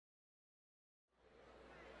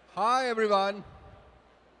Hi, everyone.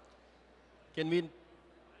 Can we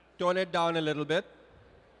tone it down a little bit?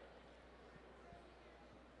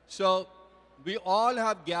 So, we all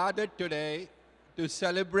have gathered today to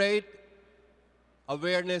celebrate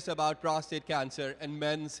awareness about prostate cancer and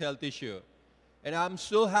men's health issue. And I'm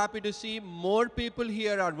so happy to see more people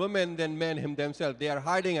here are women than men themselves. They are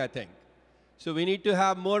hiding, I think. So we need to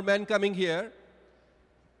have more men coming here.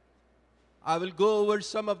 I will go over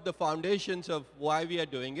some of the foundations of why we are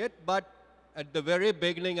doing it, but at the very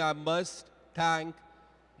beginning, I must thank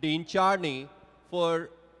Dean Charney for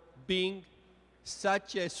being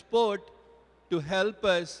such a sport to help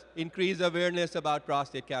us increase awareness about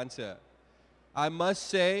prostate cancer. I must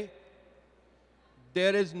say,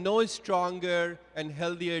 there is no stronger and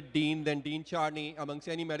healthier dean than Dean Charney amongst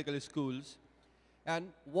any medical schools.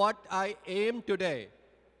 And what I aim today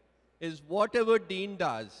is whatever dean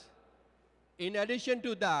does, in addition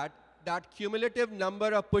to that, that cumulative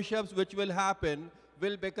number of push-ups which will happen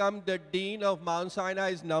will become the dean of Mount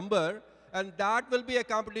Sinai's number, and that will be a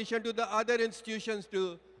competition to the other institutions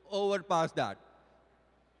to overpass that.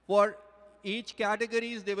 For each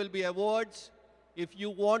categories, there will be awards. If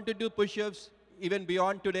you want to do push-ups even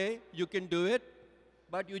beyond today, you can do it,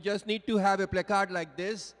 but you just need to have a placard like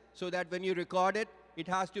this so that when you record it, it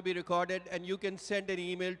has to be recorded, and you can send an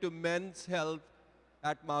email to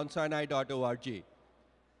menshealth@mountsinai.org.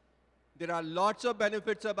 There are lots of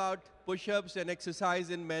benefits about push-ups and exercise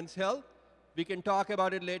in men's health. We can talk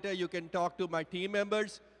about it later. You can talk to my team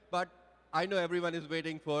members, but I know everyone is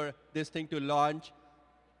waiting for this thing to launch.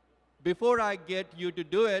 Before I get you to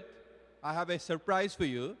do it, I have a surprise for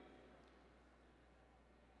you.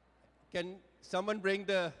 Can someone bring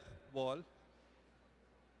the wall?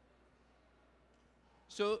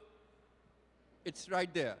 So it's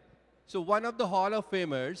right there. So one of the Hall of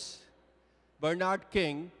Famers, Bernard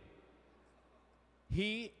King,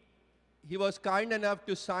 he was kind enough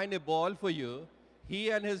to sign a ball for you. He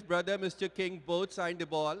and his brother, Mr. King, both signed a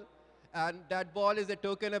ball. And that ball is a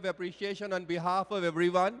token of appreciation on behalf of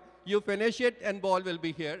everyone. You finish it, and ball will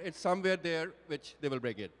be here. It's somewhere there, which they will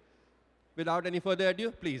bring it. Without any further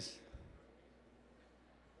ado, please.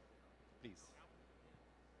 Please.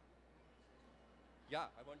 Yeah,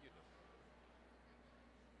 I want you to.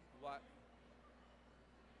 What?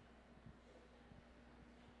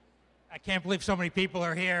 I can't believe so many people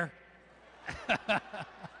are here.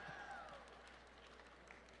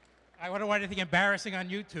 I don't want anything embarrassing on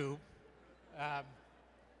YouTube.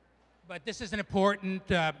 But this is an important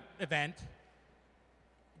event,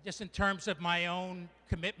 just in terms of my own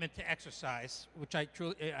commitment to exercise, which I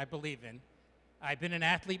believe in. I've been an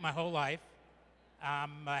athlete my whole life.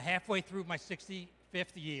 I'm halfway through my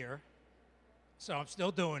 65th year, so I'm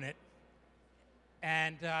still doing it.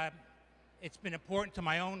 And it's been important to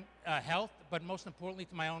my own health, but most importantly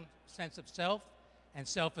to my own sense of self and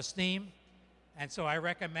self-esteem. And so I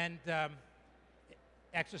recommend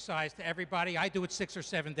exercise to everybody. I do it 6 or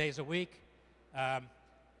 7 days a week.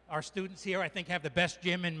 Our students here, I think, have the best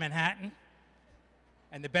gym in Manhattan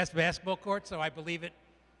and the best basketball court, so I believe it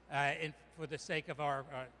for the sake of our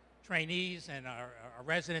trainees and our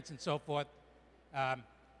residents and so forth. And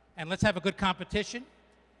let's have a good competition.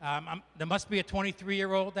 There must be a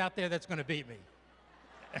 23-year-old out there that's going to beat me.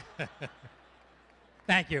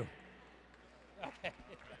 Thank you. Okay.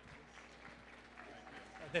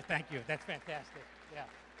 Thank you. That's fantastic. Yeah.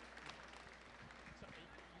 So, you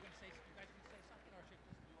guys going to say something, or should you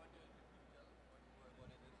want to what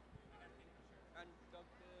it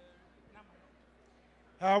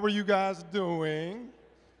is? How are you guys doing?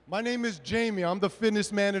 My name is Jamie. I'm the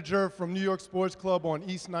fitness manager from New York Sports Club on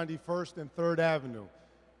East 91st and 3rd Avenue.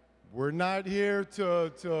 We're not here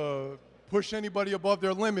to push anybody above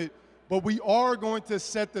their limit, but we are going to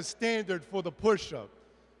set the standard for the push-up.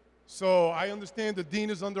 So I understand the dean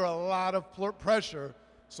is under a lot of pressure,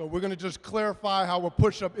 so we're going to just clarify how a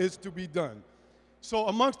push-up is to be done. So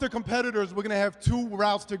amongst the competitors, we're going to have 2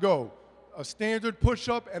 routes to go, a standard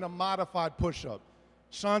push-up and a modified push-up.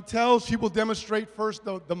 Chantel, she will demonstrate first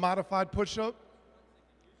the modified push-up.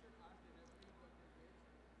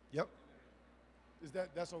 Yep.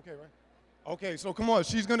 That's okay, right? Okay, so come on.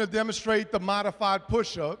 She's going to demonstrate the modified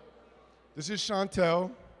push-up. This is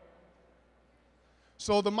Chantel.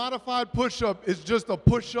 So the modified push-up is just a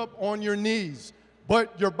push-up on your knees,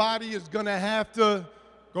 but your body is going to have to,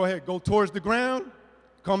 go ahead, go towards the ground,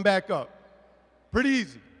 come back up. Pretty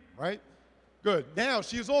easy, right? Good. Now,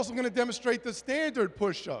 she is also going to demonstrate the standard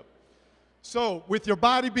push-up. So with your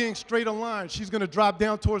body being straight on line, she's going to drop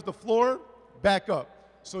down towards the floor, back up.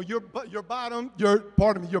 So your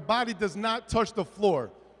body does not touch the floor.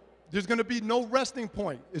 There's going to be no resting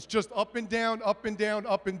point. It's just up and down, up and down,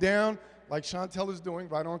 up and down, like Chantel is doing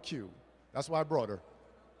right on cue. That's why I brought her.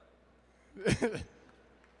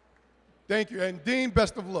 Thank you. And Dean,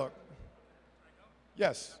 best of luck.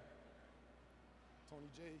 Yes. Tony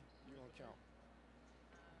J, you're going to count.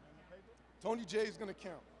 Tony J is going to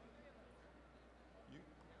count. You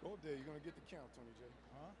go there. You're going to get the count, Tony J.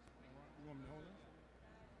 Huh? You want me to hold this?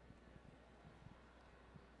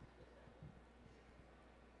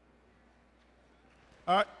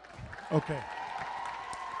 All right. Okay.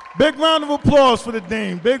 Big round of applause for the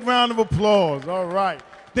Dean. Big round of applause. All right.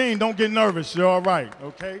 Dean, don't get nervous. You're all right,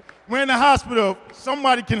 okay? We're in the hospital.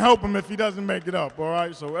 Somebody can help him if he doesn't make it up, all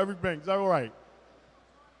right? So everything's all right.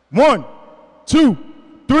 1, 2,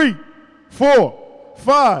 3, 4,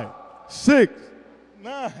 5, 6,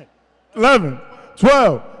 9, 11,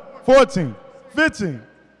 12, 14, 15,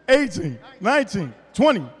 18, 19,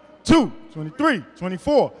 20, 22, 23,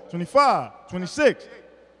 24, 25, 26,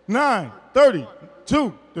 9, 30,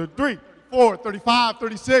 2, 33, 34, 35,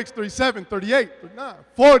 36, 37, 38, 39,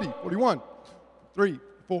 40, 41, 3,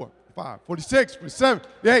 4, 5, 46, 47,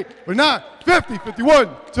 48, 49, 50,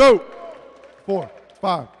 51, 2, 4,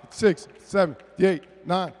 5, 6, 7, 8,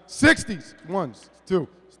 9, 60s, 1, 2,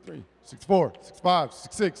 3, 64, 65,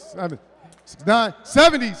 66, 7, 69,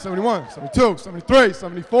 70, 71, 72, 73,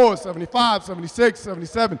 74, 75, 76,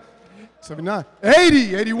 77, 79,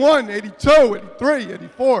 80, 81, 82, 83,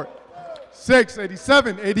 84, 6,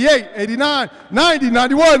 87, 88, 89, 90,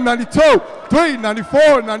 91, 92, 3,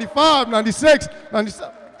 94, 95, 96,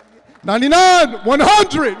 97, 99,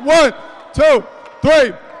 100, 1, 2,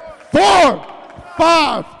 3, 4,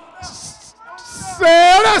 5, 6,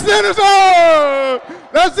 that's it, that's all.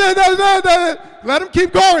 That's it, that's it, that's it. Let him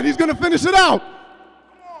keep going, he's gonna finish it out.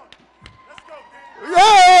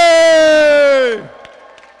 Yay!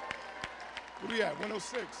 What are we at,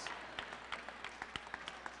 106?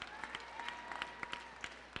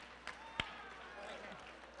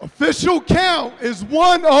 Official count is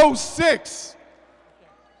 106.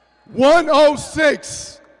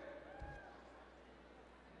 106.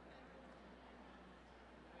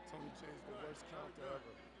 Tony J is the worst counter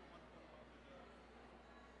ever.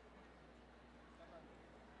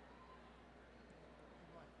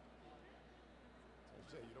 Tony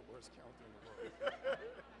J, you're the worst counter in the world.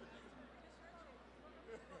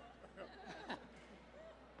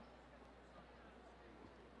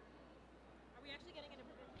 Are we actually getting into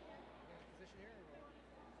position here? Position here?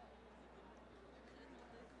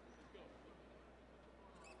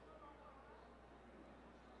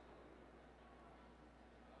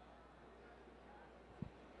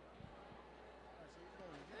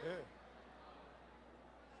 Yeah.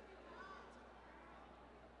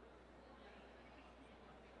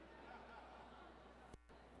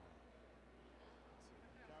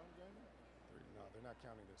 No, they're not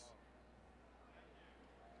counting this.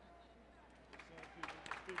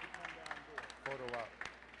 Photo op. It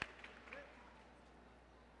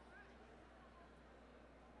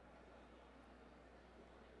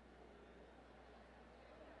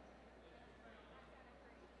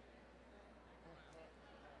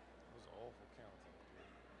was an awful count.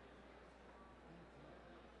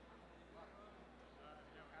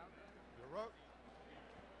 You're up.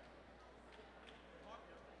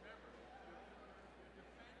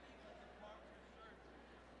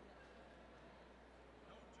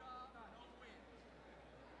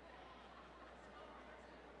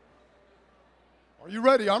 Are you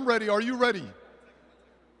ready? I'm ready. Are you ready? Let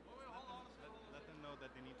them know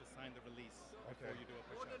that they need to sign the release before you do a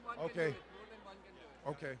push-up. Okay.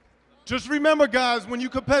 Okay. Just remember, guys, when you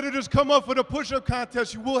competitors come up for the push-up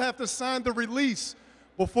contest, you will have to sign the release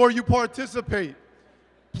before you participate.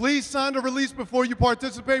 Please sign the release before you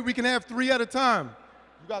participate. We can have 3 at a time.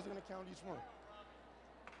 You guys are going to count each one.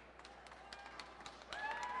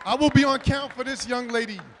 I will be on count for this young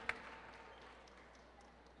lady.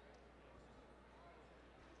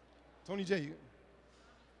 Tony J. This is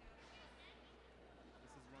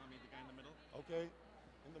Rami, the guy in the middle. Okay.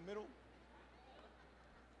 In the middle.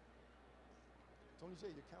 Tony J,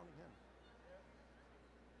 you're counting him.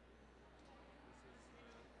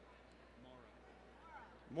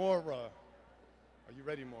 Mora. Are you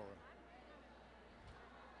ready, Mora?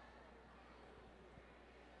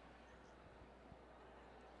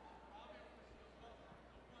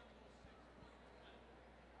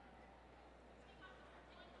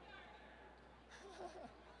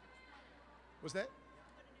 What's that?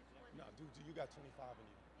 No, dude, you got 25 in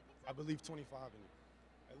you. I believe 25 in you,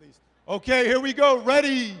 at least. Okay, here we go.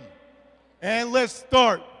 Ready? And let's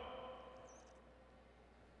start.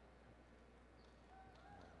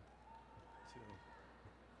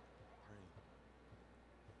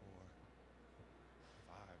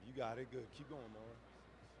 You got it. Good. Keep going, Mara.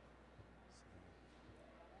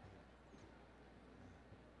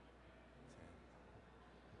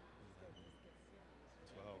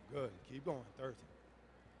 12. Good. Keep going. 13. 14.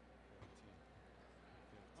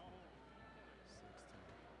 15. 16.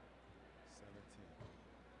 17.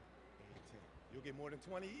 18. You'll get more than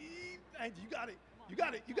 20. 19. You got it. You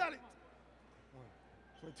got it. You got it.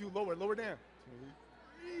 22. Lower down.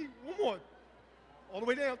 23. One more. All the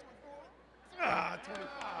way down. 25.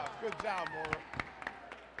 Good job, Maura.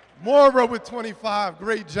 Maura with 25.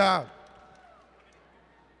 Great job.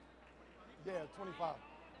 Yeah, 25.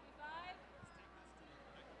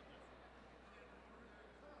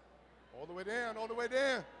 All the way down, all the way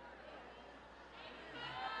down.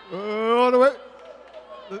 All the way.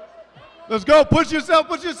 Let's go. Push yourself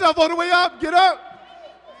all the way up. Get up.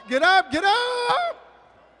 Get up, get up.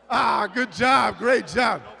 Ah, good job. Great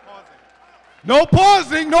job. No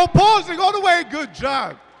pausing, no pausing. All the way. Good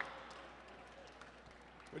job.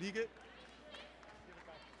 What do you get?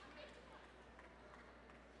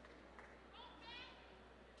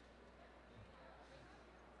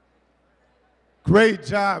 Great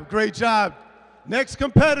job, great job. Next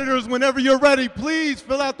competitors, whenever you're ready, please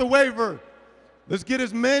fill out the waiver. Let's get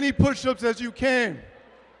as many push-ups as you can.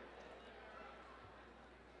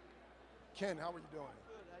 Ken, how are you doing?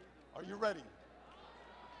 Are you ready?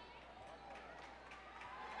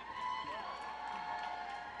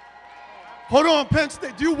 Hold on, Penn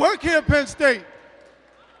State. Do you work here at Penn State?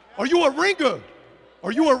 Are you a ringer?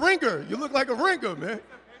 Are you a ringer? You look like a ringer, man.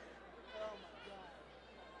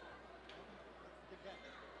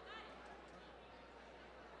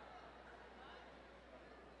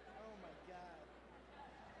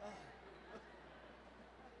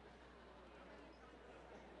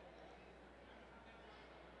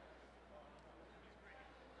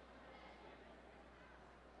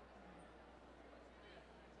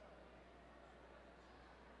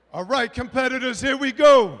 All right, competitors, here we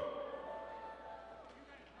go.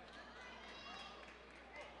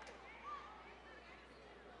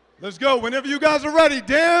 Let's go. Whenever you guys are ready,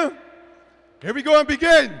 Dan, here we go and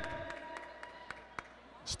begin.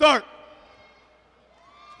 Start.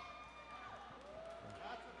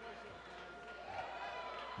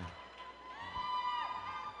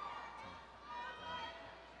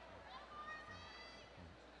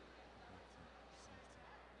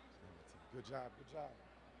 Good job, good job.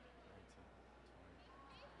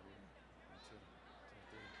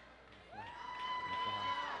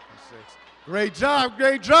 Great job,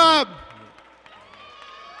 great job.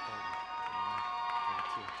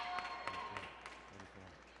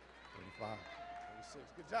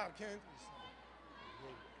 Good job, Ken.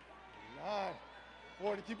 9,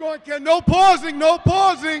 40. Keep going, Ken. No pausing, no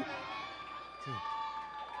pausing.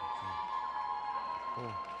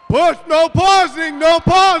 Push, no pausing, no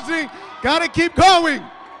pausing. Gotta keep going.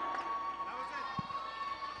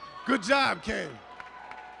 Good job, Ken.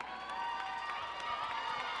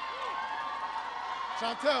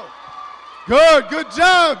 Chantel. Good, good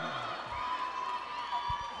job.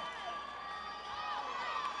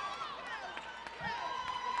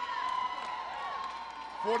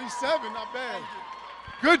 $47, not bad.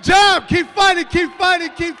 Good job. Keep fighting, keep fighting,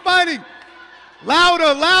 keep fighting.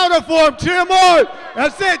 Louder, louder for him. Cheer him on.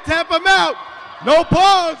 That's it. Tap him out. No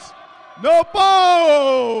pause. No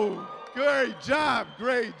pause. Great job.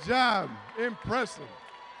 Great job. Impressive.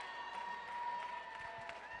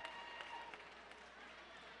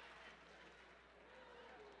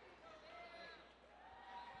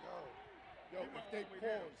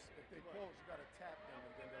 If they pause, you gotta tap them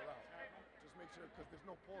and then they're out. Just make sure, because there's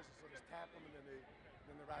no pauses, so just tap them and then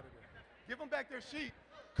they're out of there. Give them back their sheet.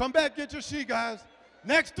 Come back, get your sheet, guys.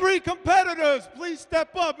 Next 3 competitors, please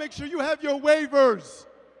step up. Make sure you have your waivers.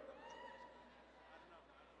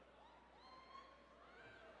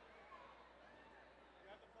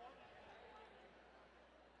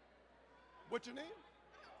 What's your name?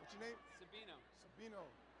 What's your name? Sabino. Sabino.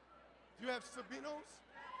 Do you have Sabinos?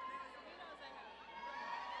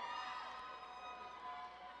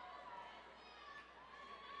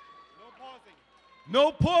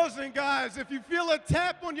 No pausing, guys. If you feel a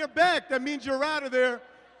tap on your back, that means you're out of there.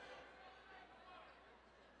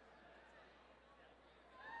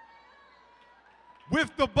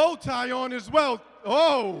 With the bow tie on as well.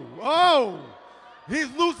 Oh, he's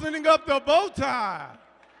loosening up the bow tie.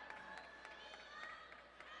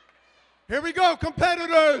 Here we go,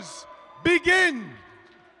 competitors. Begin.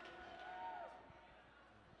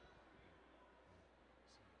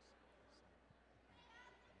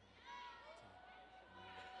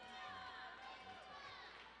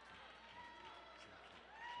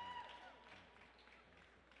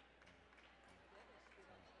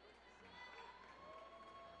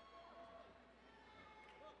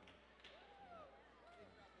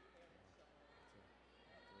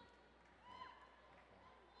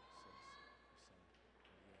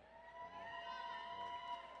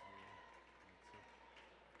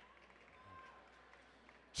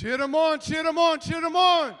 Cheer them on, cheer them on, cheer them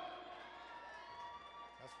on. That's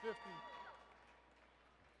 50.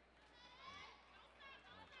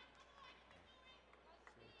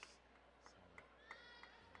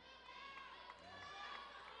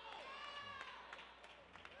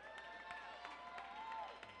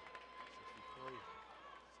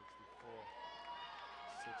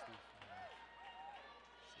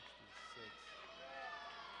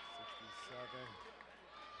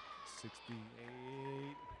 68,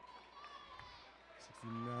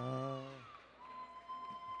 69,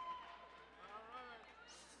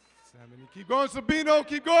 70. Keep going, Sabino.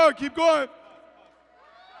 Keep going, keep going.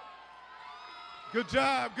 Good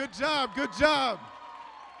job, good job, good job.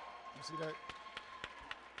 You see that?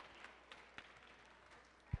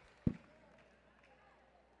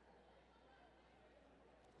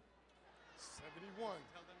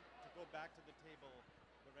 Tell them to go back to the table,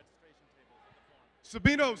 the registration table with the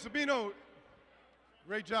form. Sabino,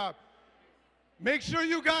 great job. Make sure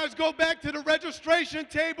you guys go back to the registration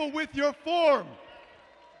table with your form.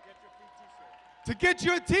 To get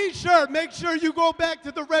your t-shirt, make sure you go back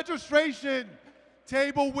to the registration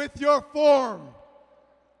table with your form.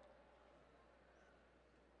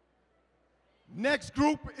 Next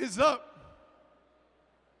group is up.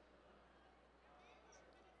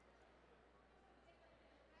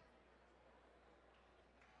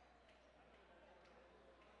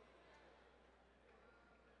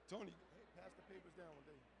 Tony, hey, pass the papers down one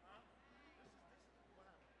day.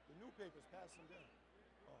 The new papers, pass them down.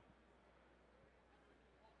 Oh.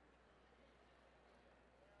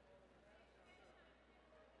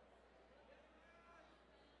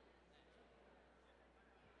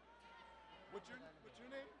 What's your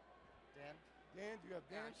name? Dan? Dan, do you have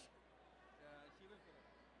Dan?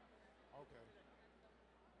 Okay.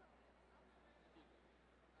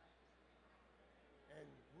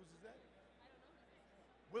 And whose is that?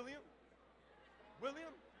 William?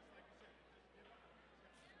 William?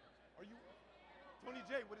 Are you? Tony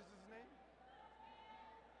J, what is his name?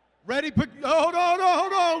 Ready? Hold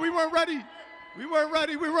on. We weren't ready. We weren't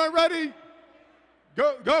ready.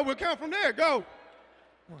 Go. We'll count from there. Go.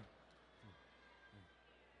 1, 2, 3, 4,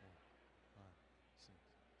 5, 6,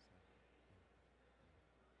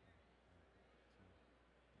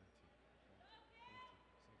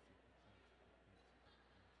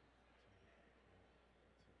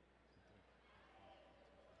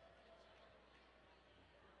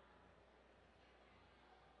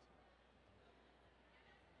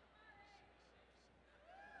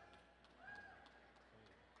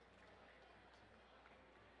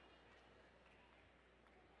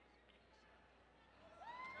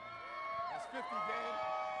 50, Dan.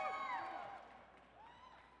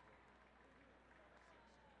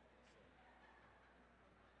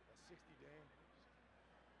 That's 60, Dan.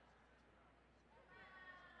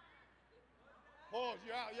 Pause,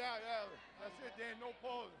 yeah. That's it, Dan, no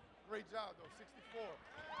pause. Great job, though, 64.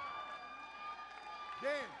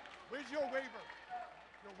 Dan, where's your waiver?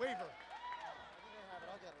 Your waiver. I think I have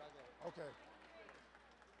it. I'll get it. Okay.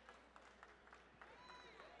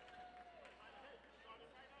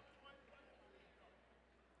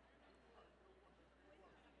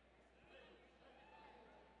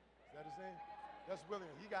 Is that his name? That's William.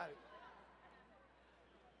 He got it.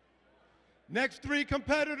 Next 3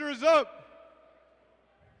 competitors up.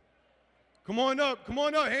 Come on up.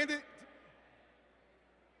 Hand it.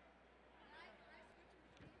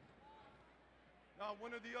 No,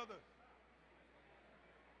 one or the other.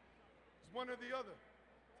 It's one or the other.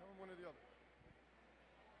 Tell him one or the other.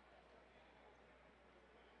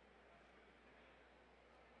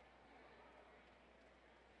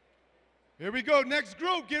 Here we go. Next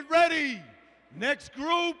group, get ready. Next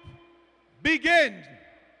group, begin.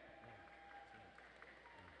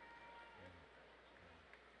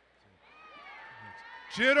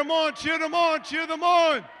 Cheer them on.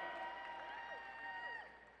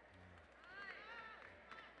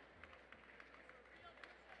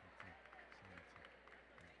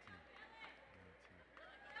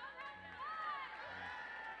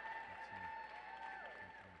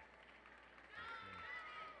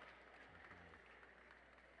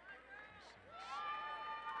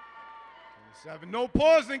 7. No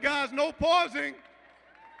pausing, guys. No pausing.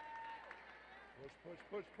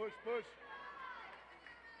 Push.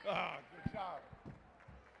 Ah,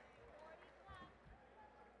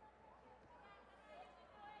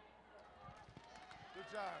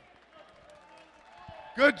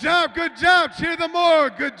 good job. Good job. Cheer them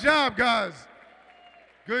more. Good job, guys.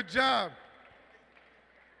 Good job.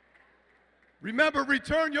 Remember,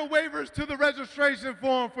 return your waivers to the registration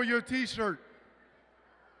form for your t-shirt.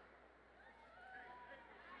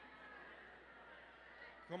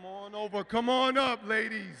 Come on over. Come on up,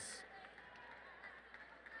 ladies.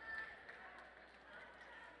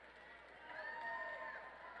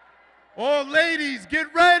 All ladies,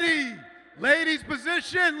 get ready. Ladies,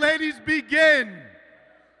 position. Ladies, begin.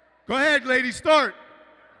 Go ahead, ladies, start.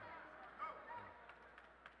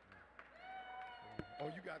 Oh,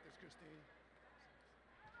 you got this, Christine.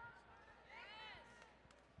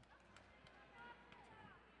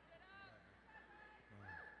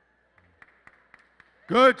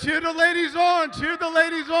 Good. Cheer the ladies on. Cheer the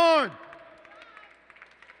ladies on.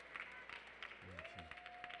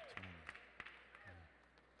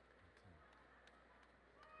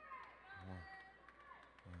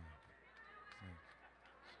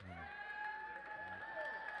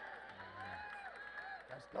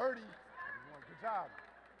 That's 30. Good job.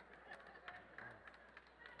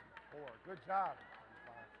 4. Good job.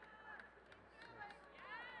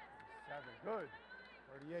 7. Good.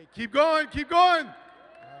 38. Keep going. Keep going.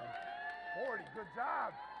 40. Good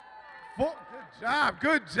job. 4. Good job.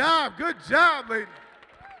 Good job. Good job, ladies.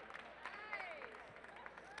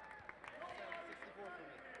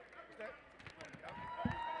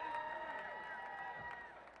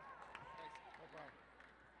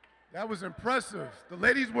 That was impressive. The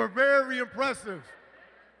ladies were very impressive.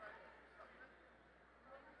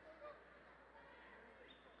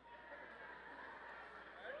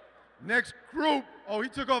 Next group, oh, he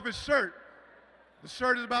took off his shirt. The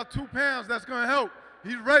shirt is about 2 pounds. That's going to help.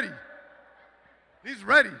 He's ready. He's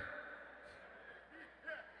ready.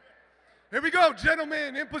 Here we go,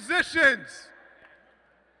 gentlemen, in positions.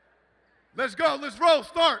 Let's go. Let's roll.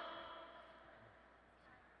 Start.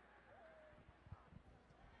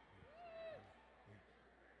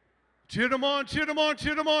 Cheer them on, cheer them on,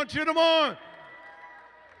 cheer them on, cheer them on.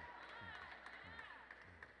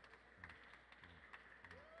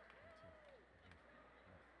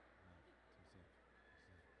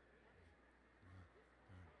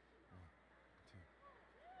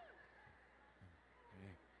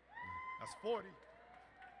 That's 40.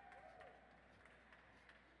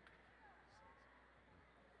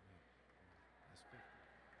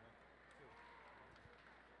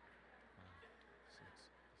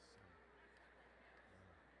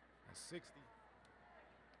 That's 50. 60.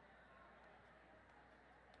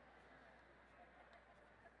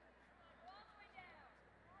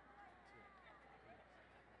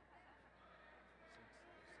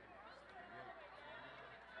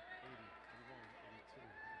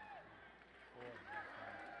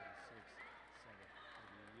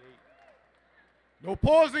 No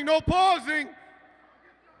pausing, no pausing.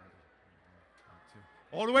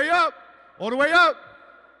 All the way up, all the way up.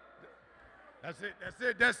 That's it, that's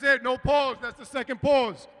it, that's it. No pause, that's the second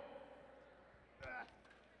pause.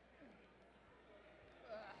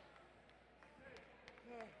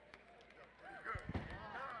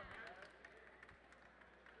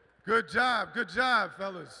 Good job,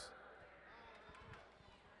 fellas.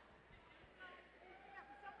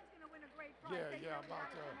 Yeah,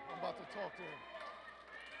 I'm about to talk to him.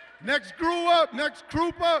 Next group up, next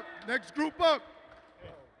group up, next group up. You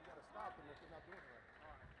gotta stop them if they're not doing it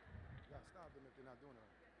right. You gotta stop them if they're not doing it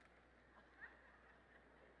right.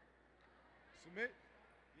 Submit?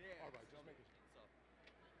 Yeah. All right, just make it.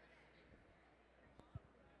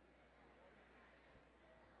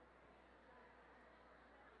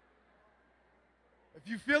 If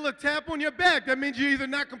you feel a tap on your back, that means you're either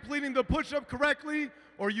not completing the push-up correctly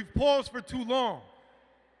or you've paused for too long.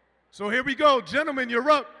 So here we go. Gentlemen,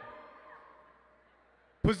 you're up.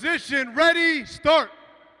 Position, ready, start.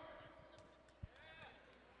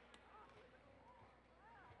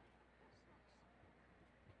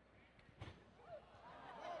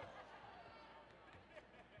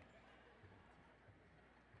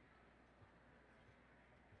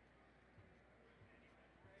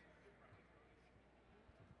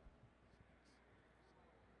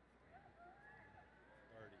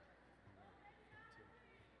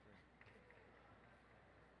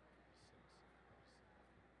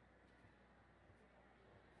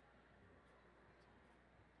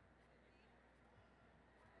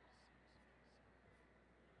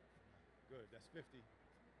 Good, that's 50.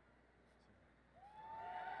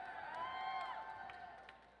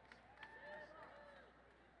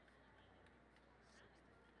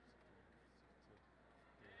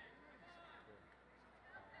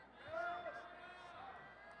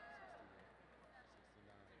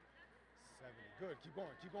 Good, keep going,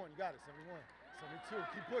 you got it, 71, 72,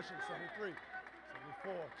 keep pushing, 73,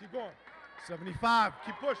 74, keep going, 75,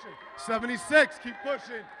 keep pushing, 76, keep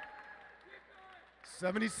pushing,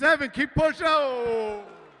 77, keep pushing, oh!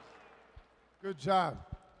 Good job.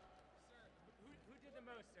 Sir, who did the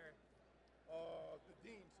most, sir? The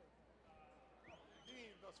dean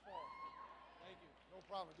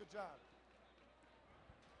problem. Good job.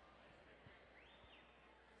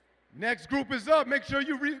 Next group is up. Make sure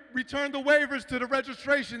you return the waivers to the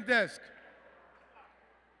registration desk.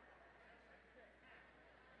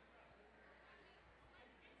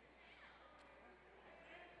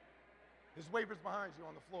 There's waivers behind you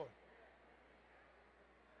on the floor.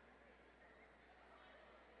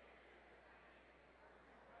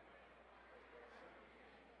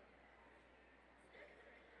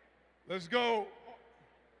 Let's go.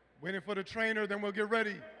 Waiting for the trainer, then we'll get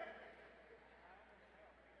ready.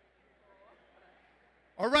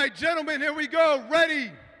 All right, gentlemen, here we go.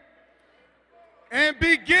 Ready and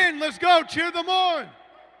begin. Let's go. Cheer them on.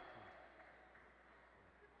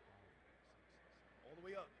 All the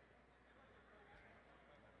way up.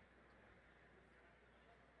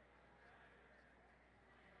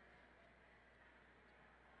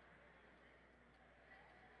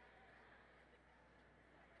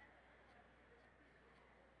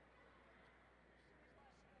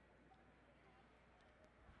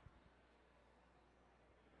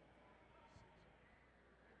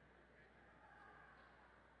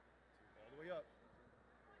 All the way up.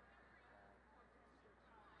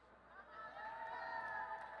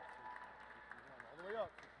 All the way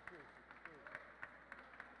up. Keep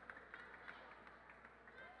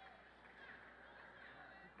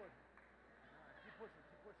pushing.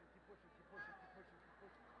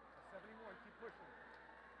 71, keep pushing.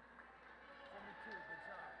 72, good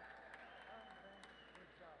job.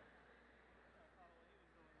 Good job.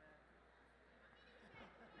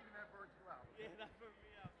 Even that burns you out. Yeah, that burned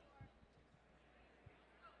me out.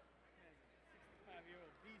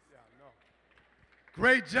 65-year-old beast. Yeah, I know.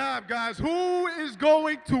 Great job, guys. Who is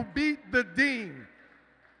going to beat the dean?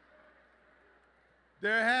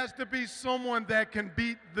 There has to be someone that can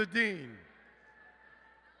beat the dean.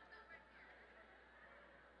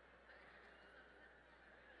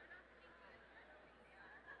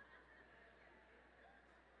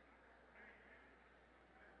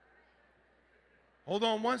 Hold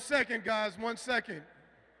on 1 second, guys, 1 second.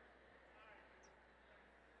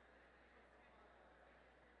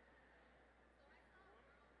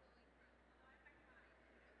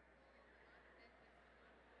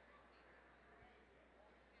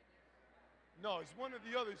 No, it's one or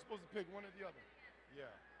the other. You're supposed to pick one or the other. Yeah,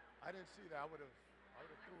 I didn't see that. I would have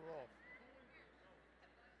threw her off.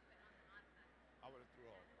 I would have threw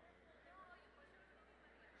her off.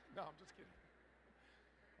 No, I'm just kidding.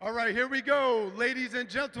 All right, here we go. Ladies and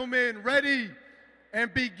gentlemen, ready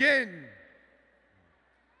and begin.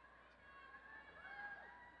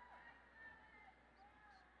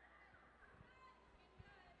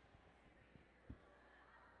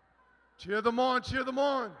 Cheer them on, cheer them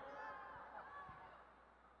on.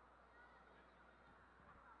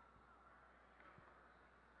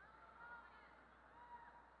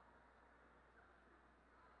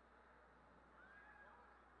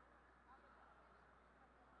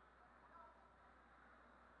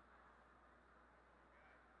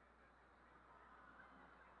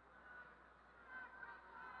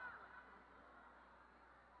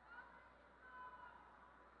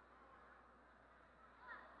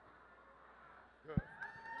 Good.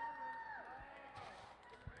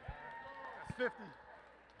 That's 50.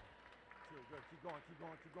 Good. Keep going.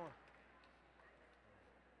 9.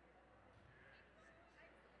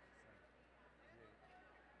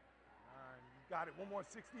 You got it. One more.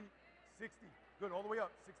 60. Good. All the way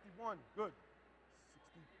up. 61. Good.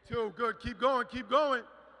 62. Good. Keep going.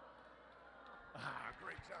 Ah,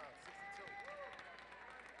 great job. 62.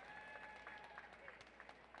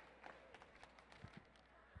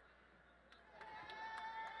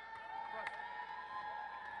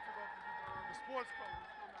 The sports code is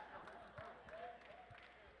still not done.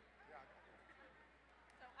 Yeah.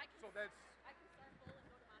 So that's. I can start full and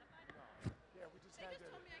go to modified? No. Yeah, we just They had just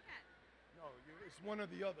to. told me I can. No, it's one or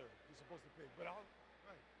the other. You're supposed to pick. But I'll.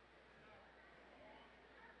 Right.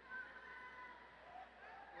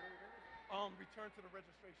 Return to the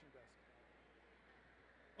registration desk.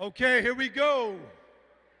 Okay, here we go.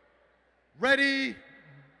 Ready,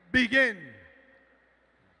 begin.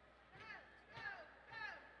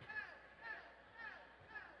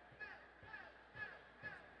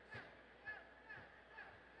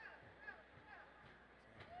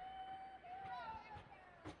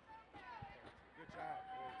 Good job.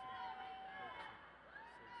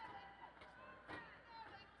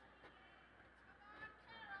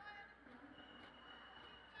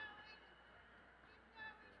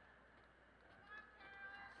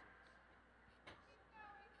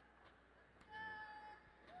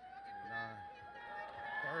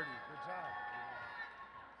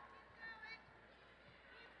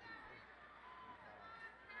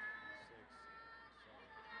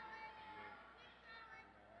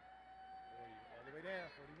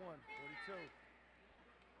 41, 42.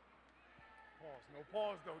 Pause. No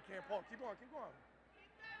pause, though. Can't pause. Keep going. Keep going.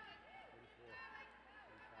 44,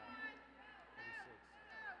 45, 46,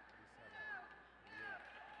 47, 48,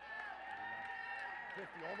 49,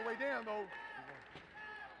 50. All the way down, though. 51,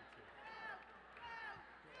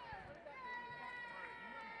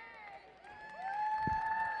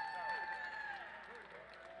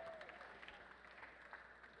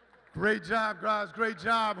 52. Great job, guys. Great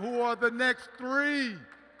job. Who are the next three?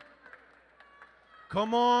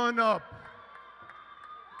 Come on up.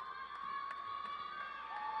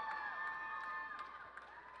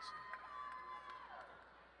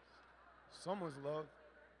 Someone's love.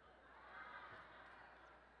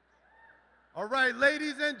 All right,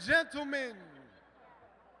 ladies and gentlemen.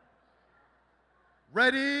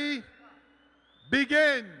 Ready?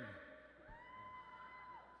 Begin.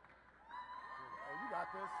 Oh, you got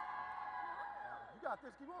this. You got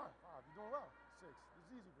this. Keep going. You're doing well. 6. This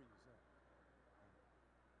is easy for you, sir.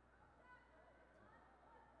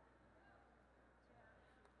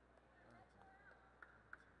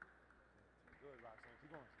 Good, Roxanne.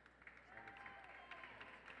 Keep going. 17, 18,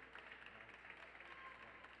 19,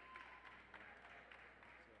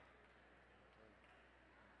 20, 21, 22,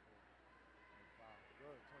 23, 24, 25.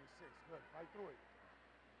 Good. 26. Good. Fight through it.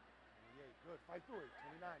 28. Good. Fight through it.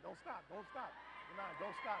 29. Don't stop. Don't stop. 29.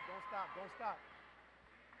 Don't stop. Don't stop. Don't stop.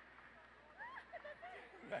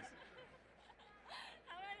 Yes.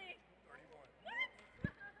 How many? 31. What?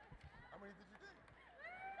 How many did you think?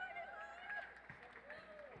 Oh my God.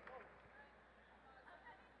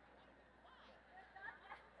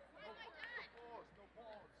 Pause. No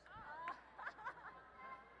pause.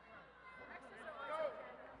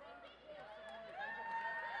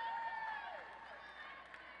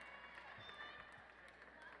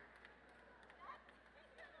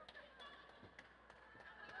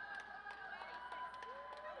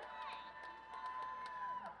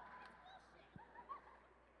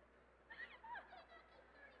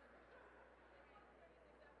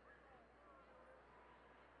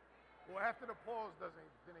 Well, after the pause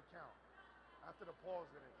didn't count. After the pause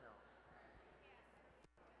didn't count.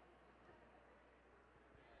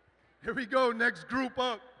 Here we go, next group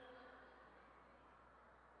up.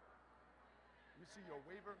 Let me see your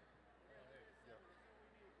waiver.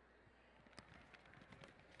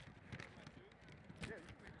 Yeah,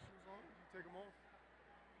 you can leave the shoes on. You take them off.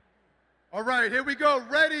 All right, here we go.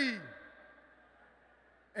 Ready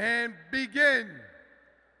and begin.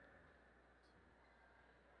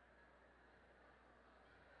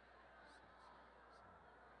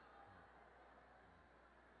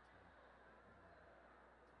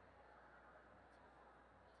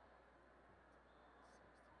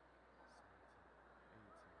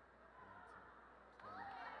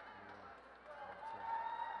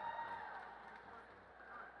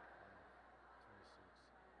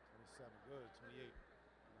 Good. 28.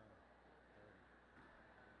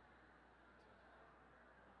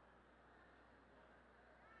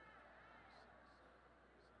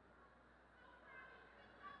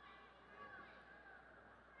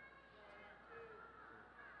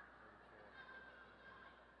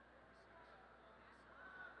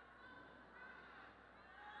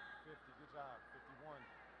 50. Good job. 51,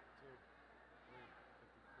 2, 3,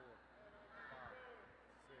 54, 5,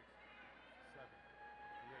 6, 7,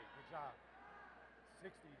 58. Good job.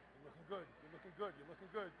 60. You're looking good. You're looking good. You're looking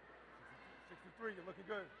good. 63. You're looking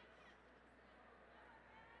good.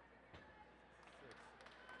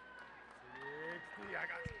 60. I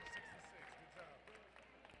got you. 66. Good job.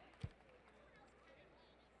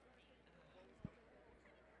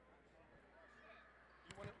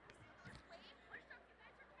 You want to? Wait, push up. You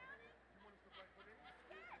guys are counting? You want us to put in?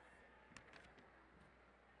 Yes.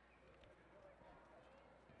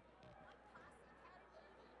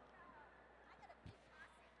 I got a big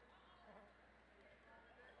prostate.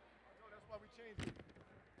 No, that's why we changed it.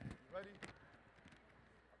 You ready? I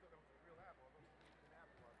thought that was a real apple. I thought it was an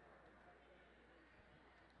apple.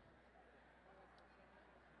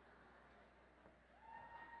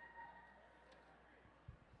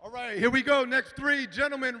 All right, here we go. Next three.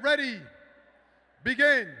 Gentlemen, ready?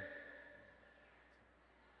 Begin.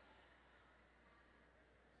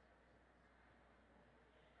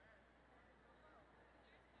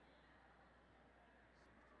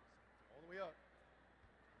 All the way up.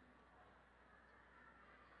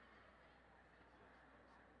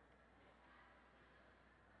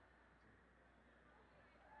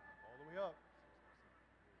 All the way up.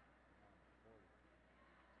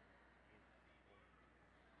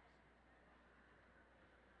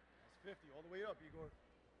 That's 50. All the way up, Igor.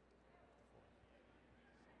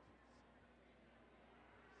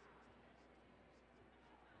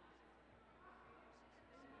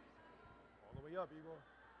 up, Igor.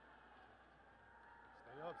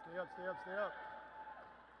 Stay up, stay up, stay up, stay up.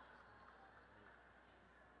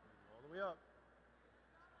 All the way up.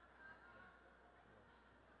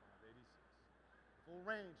 586. Full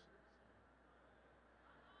range.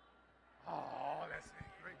 Oh, that's it.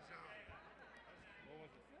 Great job. What was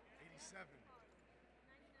it? 87.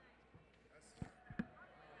 That's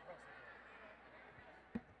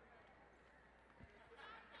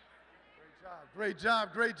impressive. Great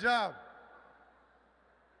job, great job.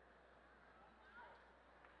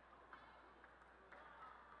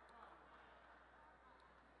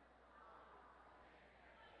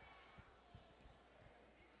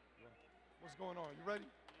 What's going on? You ready?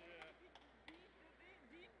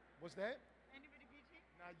 What's that? Anybody beating?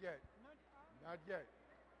 Not yet. Not yet.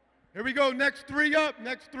 Here we go. Next three up.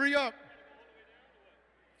 Next three up.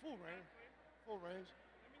 Full range. Full range.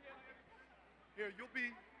 Here, you'll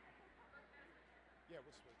be. Yeah,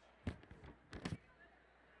 we'll switch.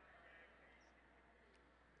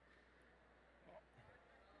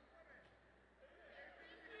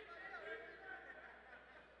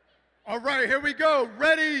 All right, here we go.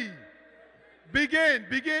 Ready. Begin,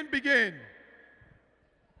 begin, begin.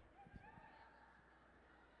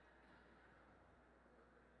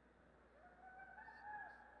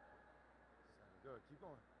 Good, keep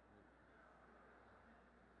going.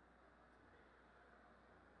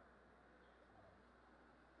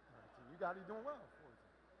 You got it, you're doing well.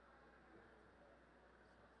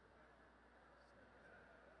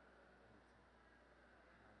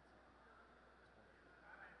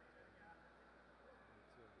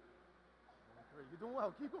 You're doing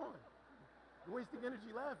well, keep going. You're wasting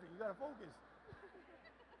energy laughing, you gotta focus.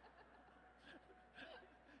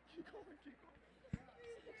 Keep going, keep going.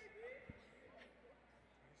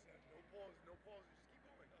 No pause, no pause, just keep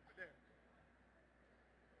going, up and down.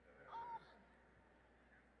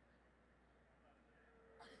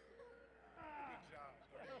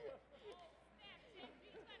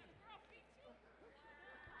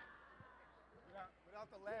 Good job.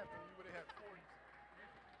 Without the laughing, you would have had 40.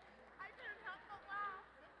 I couldn't help but laugh.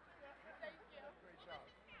 Thank you. Great job.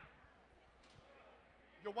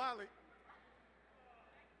 Your wallet.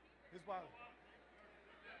 His wallet.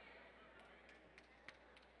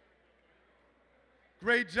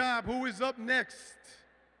 Great job. Who is up next?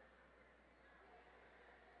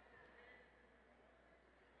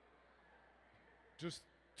 Just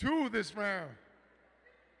two this round.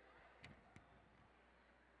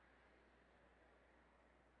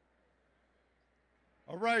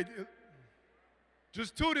 All right.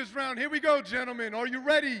 Just two this round. Here we go, gentlemen. Are you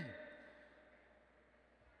ready?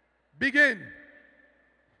 Begin.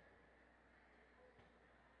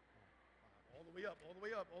 All the way up, all the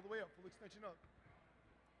way up, all the way up. Full extension up.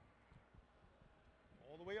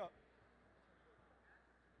 All the way up.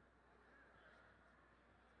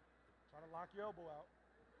 Try to lock your elbow out.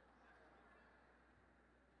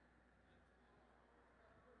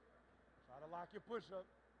 Try to lock your push up.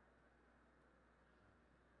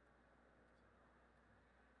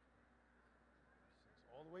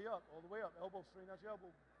 All the way up, all the way up. Elbow, straighten out your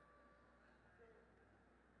elbow.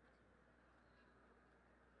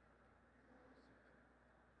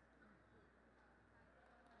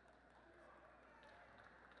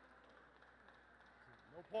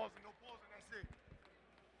 No pausing, that's it.